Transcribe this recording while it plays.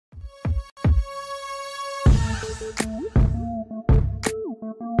Hey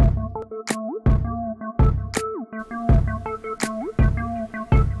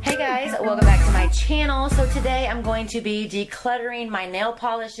guys, welcome back to my channel. So today I'm going to be decluttering my nail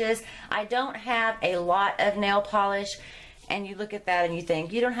polishes. I don't have a lot of nail polish, and you look at that and you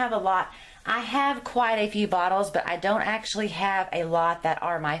think, you don't have a lot. I have quite a few bottles, but I don't actually have a lot that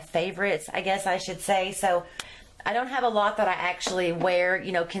are my favorites, I guess I should say. So I don't have a lot that I actually wear,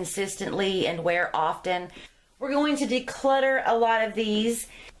 you know, consistently and wear often. We're going to declutter a lot of these.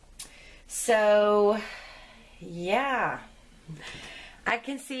 So yeah, I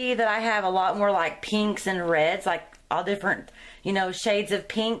can see that I have a lot more like pinks and reds, like all different, you know, shades of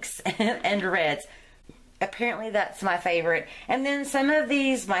pinks and reds. Apparently that's my favorite. And then some of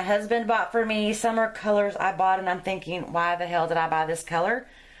these my husband bought for me. Some are colors I bought and I'm thinking, why the hell did I buy this color?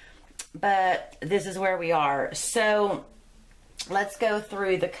 But this is where we are. So let's go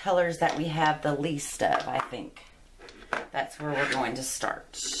through the colors that we have the least of, I think. That's where we're going to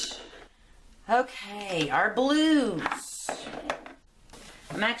start. Okay, our blues.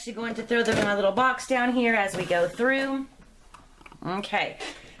 I'm actually going to throw them in my little box down here as we go through. Okay.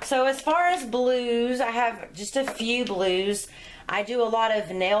 So as far as blues, I have just a few blues. I do a lot of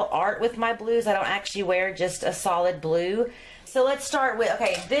nail art with my blues. I don't actually wear just a solid blue. So let's start with,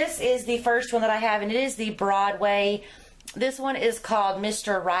 okay, this is the first one that I have, and it is the Broadway. This one is called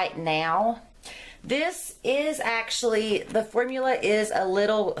Mr. Right Now. This is actually, the formula is a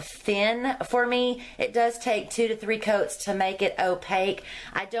little thin for me. It does take 2 to 3 coats to make it opaque.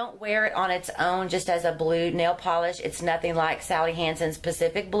 I don't wear it on its own just as a blue nail polish. It's nothing like Sally Hansen's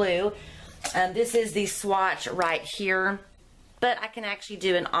Pacific Blue. This is the swatch right here. But I can actually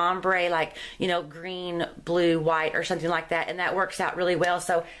do an ombre like, you know, green, blue, white or something like that. And that works out really well.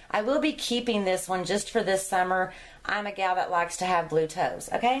 So I will be keeping this one just for this summer. I'm a gal that likes to have blue toes,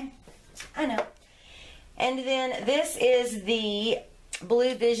 okay? I know. And then this is the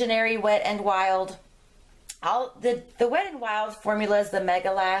Blue Visionary Wet and Wild. The Wet and Wild formula is the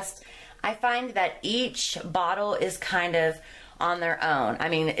Mega Last. I find that each bottle is kind of on their own. I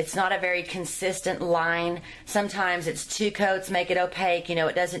mean, it's not a very consistent line. Sometimes it's 2 coats make it opaque, you know,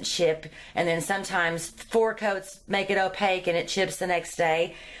 it doesn't chip. And then sometimes 4 coats make it opaque and it chips the next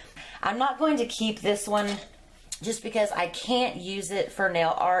day. I'm not going to keep this one just because I can't use it for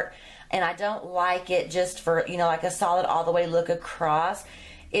nail art. And I don't like it just for, you know, like a solid all the way look across.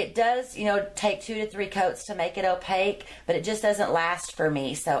 It does, you know, take 2 to 3 coats to make it opaque, but it just doesn't last for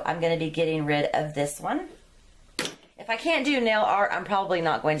me. So I'm going to be getting rid of this one. If I can't do nail art, I'm probably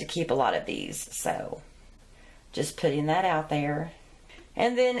not going to keep a lot of these. So just putting that out there.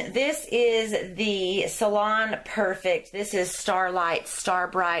 And then this is the Salon Perfect. This is Starlight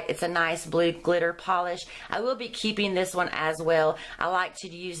Starbright. It's a nice blue glitter polish. I will be keeping this one as well. I like to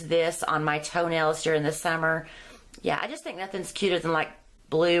use this on my toenails during the summer. Yeah, I just think nothing's cuter than like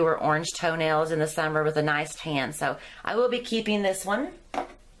blue or orange toenails in the summer with a nice tan. So I will be keeping this one.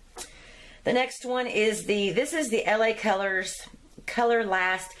 The next one is this is the LA Colors Color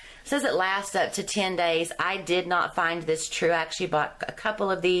Last. It says it lasts up to 10 days. I did not find this true. I actually bought a couple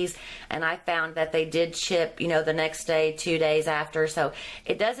of these and I found that they did chip, you know, the next day, 2 days after. So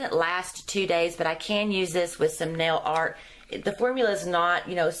it doesn't last 2 days, but I can use this with some nail art. The formula is not,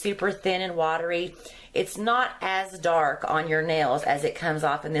 you know, super thin and watery. It's not as dark on your nails as it comes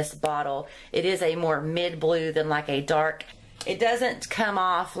off in this bottle. It is a more mid blue than like a dark. It doesn't come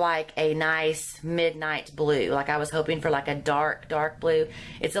off like a nice midnight blue, like I was hoping for like a dark blue.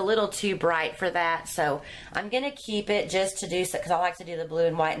 It's a little too bright for that, so I'm going to keep it just to do so, because I like to do the blue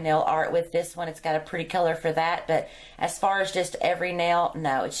and white nail art with this one. It's got a pretty color for that, but as far as just every nail,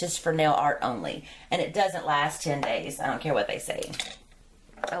 no, it's just for nail art only. And it doesn't last 10 days. I don't care what they say.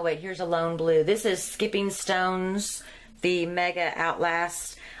 Oh wait, here's a lone blue. This is Skipping Stones, the Mega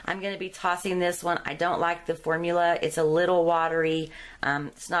Outlast. I'm going to be tossing this one. I don't like the formula. It's a little watery.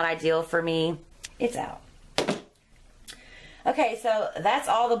 It's not ideal for me. It's out. Okay, so that's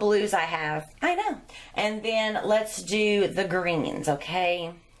all the blues I have. I know. And then let's do the greens,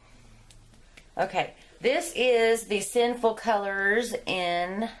 okay? Okay, this is the Sinful Colors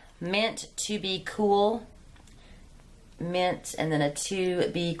in Meant to Be Cool. Mint and then a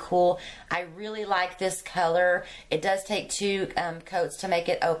To Be Cool. I really like this color. It does take 2 coats to make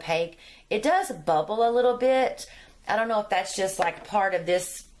it opaque. It does bubble a little bit. I don't know if that's just like part of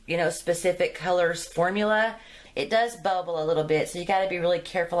this, you know, specific colors formula. It does bubble a little bit, so you got to be really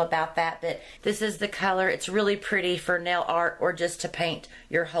careful about that. But this is the color. It's really pretty for nail art or just to paint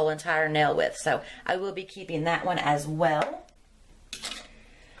your whole entire nail with. So I will be keeping that one as well.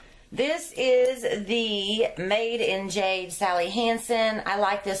 This is the Made in Jade Sally Hansen. I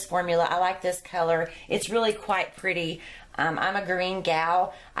like this formula. I like this color. It's really quite pretty. I'm a green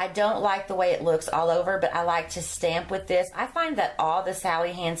gal. I don't like the way it looks all over, but I like to stamp with this. I find that all the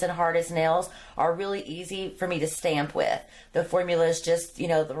Sally Hansen Hard as Nails are really easy for me to stamp with. The formula is just, you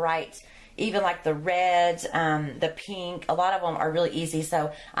know, the right, even like the red, the pink, a lot of them are really easy.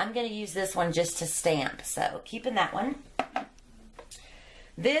 So I'm going to use this one just to stamp. So keeping that one.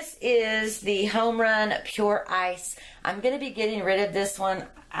 This is the Home Run Pure Ice. I'm going to be getting rid of this one.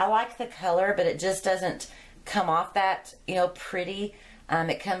 I like the color, but it just doesn't come off that, you know, pretty.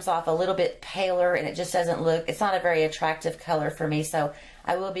 It comes off a little bit paler, and it just doesn't look, it's not a very attractive color for me. So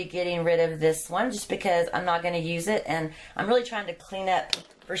I will be getting rid of this one just because I'm not going to use it. And I'm really trying to clean up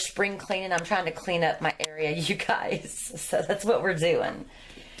for spring cleaning. I'm trying to clean up my area, you guys. So that's what we're doing.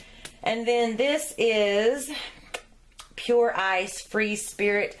 And then this is Pure Ice Free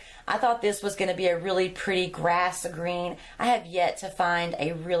Spirit. I thought this was going to be a really pretty grass green. I have yet to find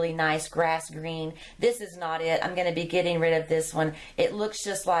a really nice grass green. This is not it. I'm going to be getting rid of this one. It looks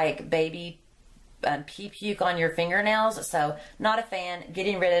just like baby pee puke on your fingernails, so not a fan.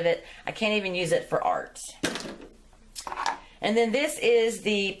 Getting rid of it. I can't even use it for art. And then this is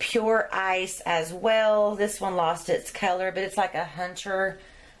the Pure Ice as well. This one lost its color, but it's like a hunter,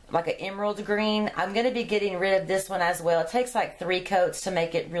 like an emerald green. I'm going to be getting rid of this one as well. It takes like 3 coats to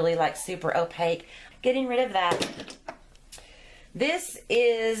make it really like super opaque. Getting rid of that. This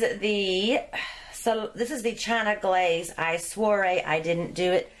is the China Glaze. I swore I didn't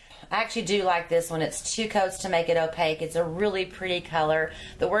do it. I actually do like this one. It's 2 coats to make it opaque. It's a really pretty color.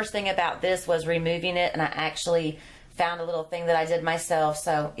 The worst thing about this was removing it, and I actually found a little thing that I did myself.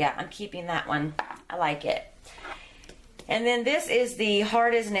 So yeah, I'm keeping that one. I like it. And then this is the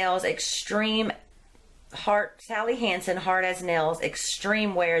Hard as Nails Extreme Sally Hansen Hard as Nails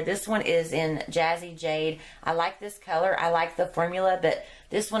Extreme Wear. This one is in Jazzy Jade. I like this color. I like the formula, but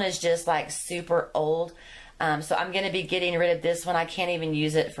this one is just like super old. So I'm going to be getting rid of this one. I can't even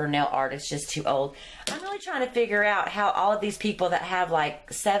use it for nail art. It's just too old. I'm really trying to figure out how all of these people that have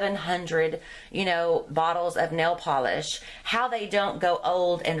like 700, you know, bottles of nail polish, how they don't go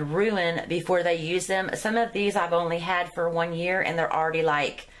old and ruin before they use them. Some of these I've only had for 1 year, and they're already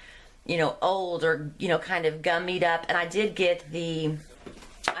like, you know, old or, you know, kind of gummied up. And I did get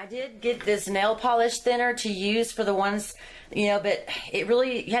this nail polish thinner to use for the ones, you know, but it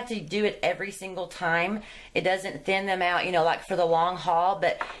really, you have to do it every single time. It doesn't thin them out, you know, like for the long haul.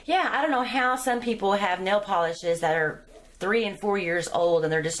 But yeah, I don't know how some people have nail polishes that are 3 and 4 years old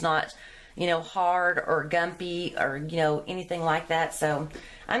and they're just not, you know, hard or gumpy or, you know, anything like that. So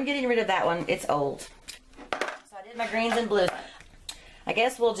I'm getting rid of that one. It's old. So I did my greens and blues. I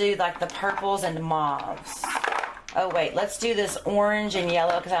guess we'll do like the purples and mauves. Oh wait, let's do this orange and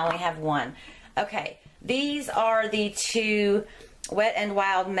yellow because I only have one. Okay, these are the 2 Wet n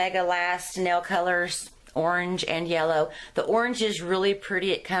Wild Mega Last nail colors, orange and yellow. The orange is really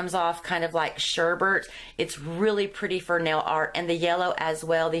pretty. It comes off kind of like sherbet. It's really pretty for nail art, and the yellow as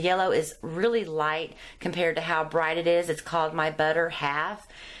well. The yellow is really light compared to how bright it is. It's called My Butter Half.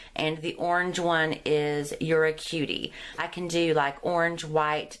 And the orange one is You're a Cutie. I can do like orange,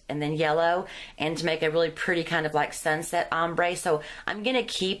 white, and then yellow, and to make a really pretty kind of like sunset ombre. So I'm going to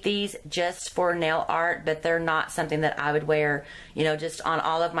keep these just for nail art, but they're not something that I would wear, you know, just on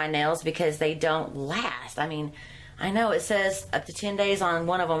all of my nails because they don't last. I mean, I know it says up to 10 days on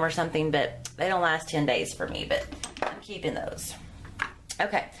one of them or something, but they don't last 10 days for me, but I'm keeping those.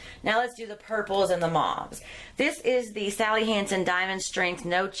 Okay, now let's do the purples and the mauves. This is the Sally Hansen Diamond Strength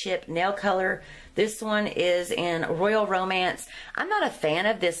No Chip Nail Color. This one is in Royal Romance. I'm not a fan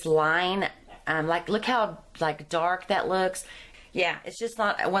of this line. Like, look how like dark that looks. Yeah, it's just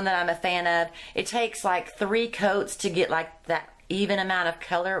not one that I'm a fan of. It takes like 3 coats to get like that even amount of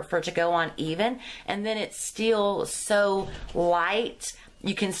color for it to go on even. And then it's still so light.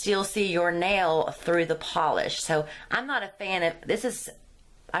 You can still see your nail through the polish. So I'm not a fan of this.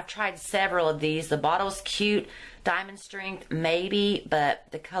 I've tried several of these. The bottle's cute, diamond strength maybe, but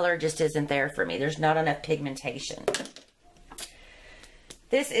the color just isn't there for me. There's not enough pigmentation.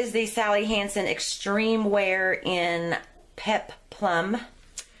 This is the Sally Hansen Extreme Wear in Pep Plum.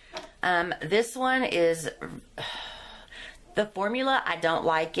 This one is, the formula, I don't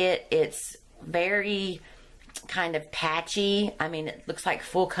like it. It's very kind of patchy. I mean, it looks like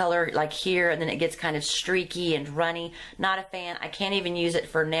full color like here, and then it gets kind of streaky and runny. Not a fan. I can't even use it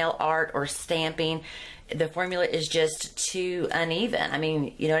for nail art or stamping. The formula is just too uneven. I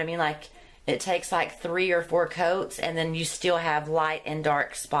mean, you know what I mean? Like, it takes like 3 or 4 coats, and then you still have light and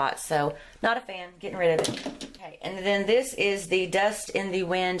dark spots. So, not a fan. Getting rid of it. Okay. Okay, and then this is the Dust in the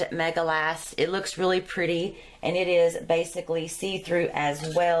Wind Mega Last. It looks really pretty, and it is basically see-through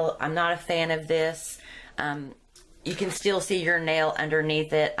as well. I'm not a fan of this. You can still see your nail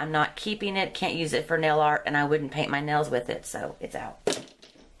underneath it. I'm not keeping it, can't use it for nail art, and I wouldn't paint my nails with it, so it's out.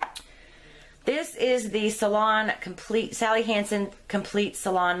 This is the Salon Complete, Sally Hansen Complete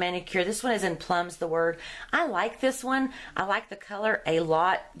Salon Manicure. This one is in Plum's the Word. I like this one. I like the color a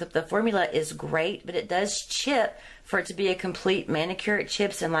lot. The formula is great, but it does chip. For it to be a complete manicure, it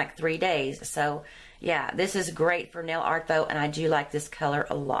chips in like 3 days. So, yeah, this is great for nail art, though, and I do like this color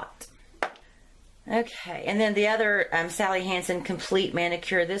a lot. Okay, and then the other Sally Hansen Complete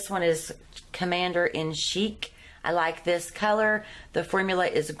Manicure. This one is Commander in Chic. I like this color. The formula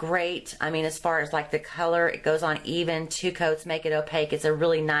is great. I mean, as far as like the color, it goes on even. 2 coats make it opaque. It's a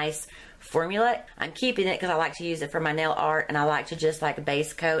really nice formula. I'm keeping it because I like to use it for my nail art, and I like to just like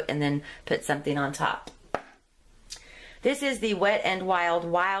base coat and then put something on top. This is the Wet n Wild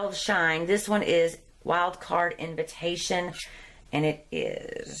Wild Shine. This one is Wild Card Invitation, and it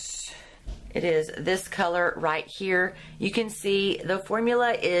is this color right here. You can see the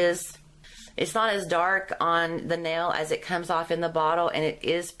formula is, it's not as dark on the nail as it comes off in the bottle, and it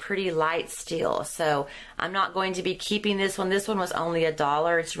is pretty light still. So I'm not going to be keeping this one. This one was only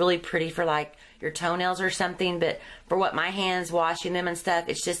 $1. It's really pretty for like your toenails or something, but for what my hands, washing them and stuff,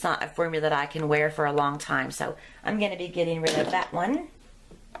 it's just not a formula that I can wear for a long time. So I'm going to be getting rid of that one.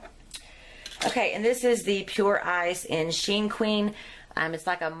 Okay, and this is the Pure Ice in Sheen Queen. It's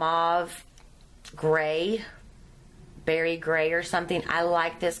like a mauve gray, berry gray or something. I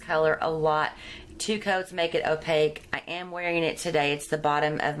like this color a lot. 2 coats make it opaque. I am wearing it today. It's the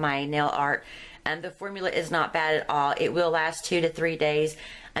bottom of my nail art, and the formula is not bad at all. It will last 2 to 3 days.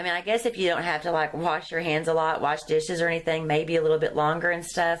 I mean, I guess if you don't have to like wash your hands a lot, wash dishes or anything, maybe a little bit longer and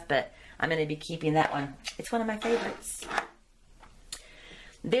stuff, but I'm going to be keeping that one. It's one of my favorites.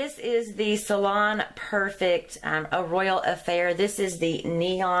 This is the Salon Perfect A Royal Affair. This is the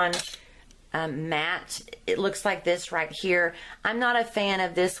neon matte. It looks like this right here. I'm not a fan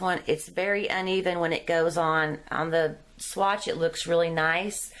of this one. It's very uneven when it goes on the swatch. It looks really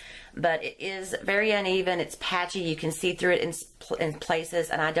nice, but it is very uneven. It's patchy. You can see through it in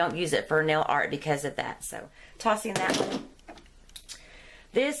places, and I don't use it for nail art because of that. So tossing that one.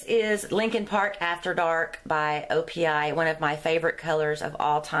 This is Lincoln Park After Dark by OPI, one of my favorite colors of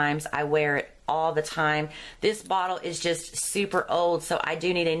all times. I wear it all the time. This bottle is just super old, so I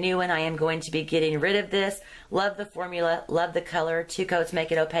do need a new one. I am going to be getting rid of this. Love the formula, love the color. 2 coats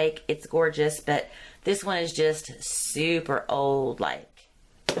make it opaque. It's gorgeous, but this one is just super old, like,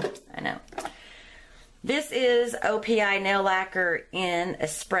 I know. This is OPI Nail Lacquer in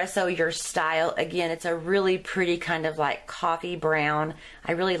Espresso Your Style. Again, it's a really pretty kind of like coffee brown.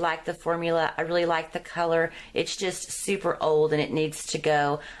 I really like the formula. I really like the color. It's just super old and it needs to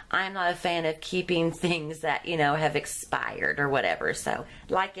go. I'm not a fan of keeping things that, you know, have expired or whatever. So,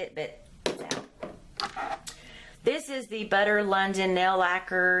 like it, but it's out. This is the Butter London Nail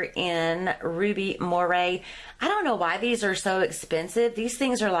Lacquer in Ruby Moray. I don't know why these are so expensive. These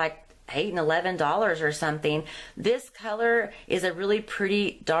things are like $8 and $11 or something. This color is a really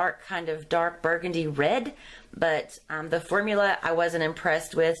pretty dark, kind of dark burgundy red, but the formula I wasn't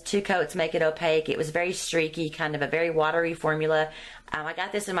impressed with. 2 coats make it opaque. It was very streaky, kind of a very watery formula. I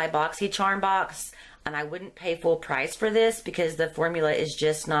got this in my BoxyCharm box, and I wouldn't pay full price for this because the formula is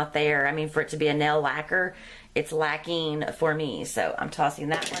just not there. I mean, for it to be a nail lacquer, it's lacking for me, so I'm tossing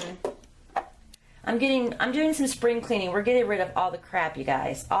that one. I'm doing some spring cleaning. We're getting rid of all the crap, you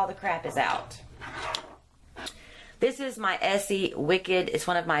guys. All the crap is out. This is my Essie Wicked. It's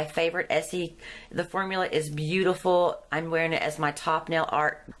one of my favorite Essie. The formula is beautiful. I'm wearing it as my top nail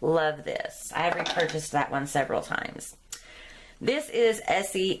art. Love this. I have repurchased that one several times. This is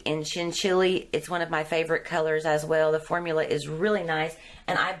Essie in Chinchilli. It's one of my favorite colors as well. The formula is really nice.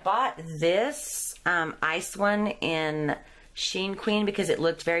 And I bought this ice one in Sheen Queen because it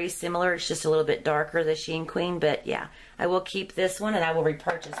looked very similar. It's just a little bit darker, the Sheen Queen, but yeah, I will keep this one and I will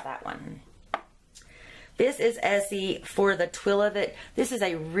repurchase that one. This is Essie for the Twill of It. This is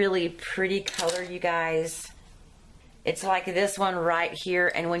a really pretty color, you guys. It's like this one right here,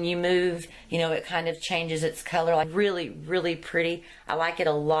 and when you move, you know, it kind of changes its color. Like really, really pretty. I like it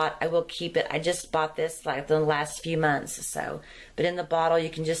a lot. I will keep it. I just bought this like the last few months, so. But in the bottle, you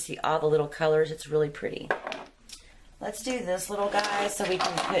can just see all the little colors. It's really pretty. Let's do this little guy so we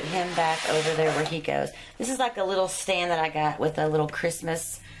can put him back over there where he goes. This is like a little stand that I got with a little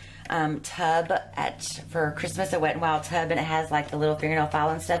Christmas tub for Christmas, a Wet n Wild tub, and it has like the little fingernail file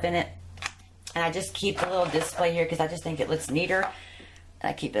and stuff in it. And I just keep the little display here because I just think it looks neater.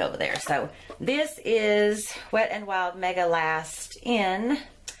 I keep it over there. So this is Wet n Wild Mega Last in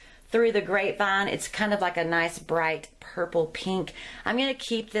Through the Grapevine. It's kind of like a nice bright purple pink. I'm going to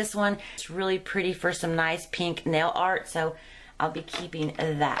keep this one. It's really pretty for some nice pink nail art, so I'll be keeping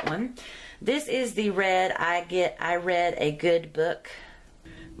that one. This is the red I Read a Good Book.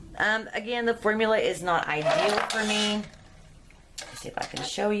 Again, the formula is not ideal for me. Let's see if I can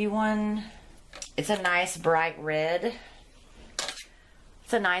show you one. It's a nice bright red.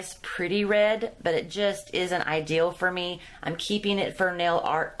 It's a nice pretty red, but it just isn't ideal for me. I'm keeping it for nail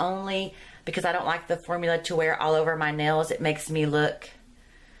art only because I don't like the formula to wear all over my nails. It makes me look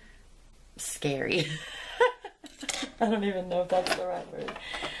scary. I don't even know if that's the right word.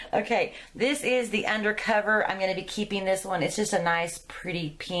 Okay, this is the Undercover. I'm going to be keeping this one. It's just a nice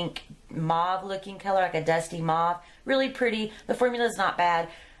pretty pink mauve looking color, like a dusty mauve. Really pretty. The formula is not bad.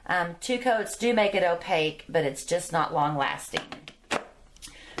 2 coats do make it opaque, but it's just not long lasting.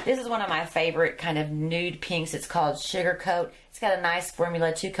 This is one of my favorite kind of nude pinks. It's called Sugar Coat. It's got a nice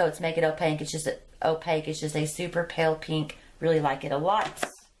formula. 2 coats make it opaque. It's just a super pale pink. Really like it a lot.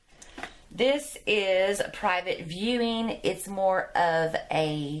 This is Private Viewing. It's more of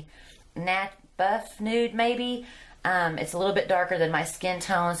a nat buff nude maybe. It's a little bit darker than my skin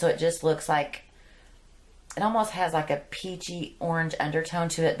tone, so it just looks like, it almost has like a peachy orange undertone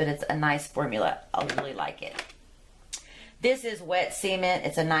to it, but it's a nice formula. I really like it. This is Wet Cement.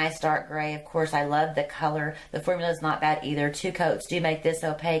 It's a nice dark gray. Of course, I love the color. The formula is not bad either. 2 coats do make this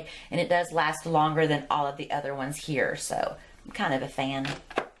opaque, and it does last longer than all of the other ones here, so I'm kind of a fan.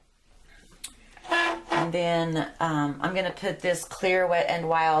 And then I'm going to put this clear Wet n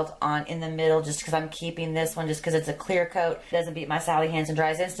Wild on in the middle just because I'm keeping this one just because it's a clear coat. It doesn't beat my Sally hands and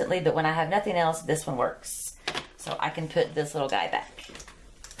dries instantly, but when I have nothing else, this one works. So I can put this little guy back.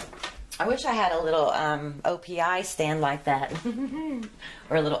 I wish I had a little OPI stand like that.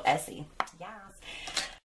 Or a little Essie.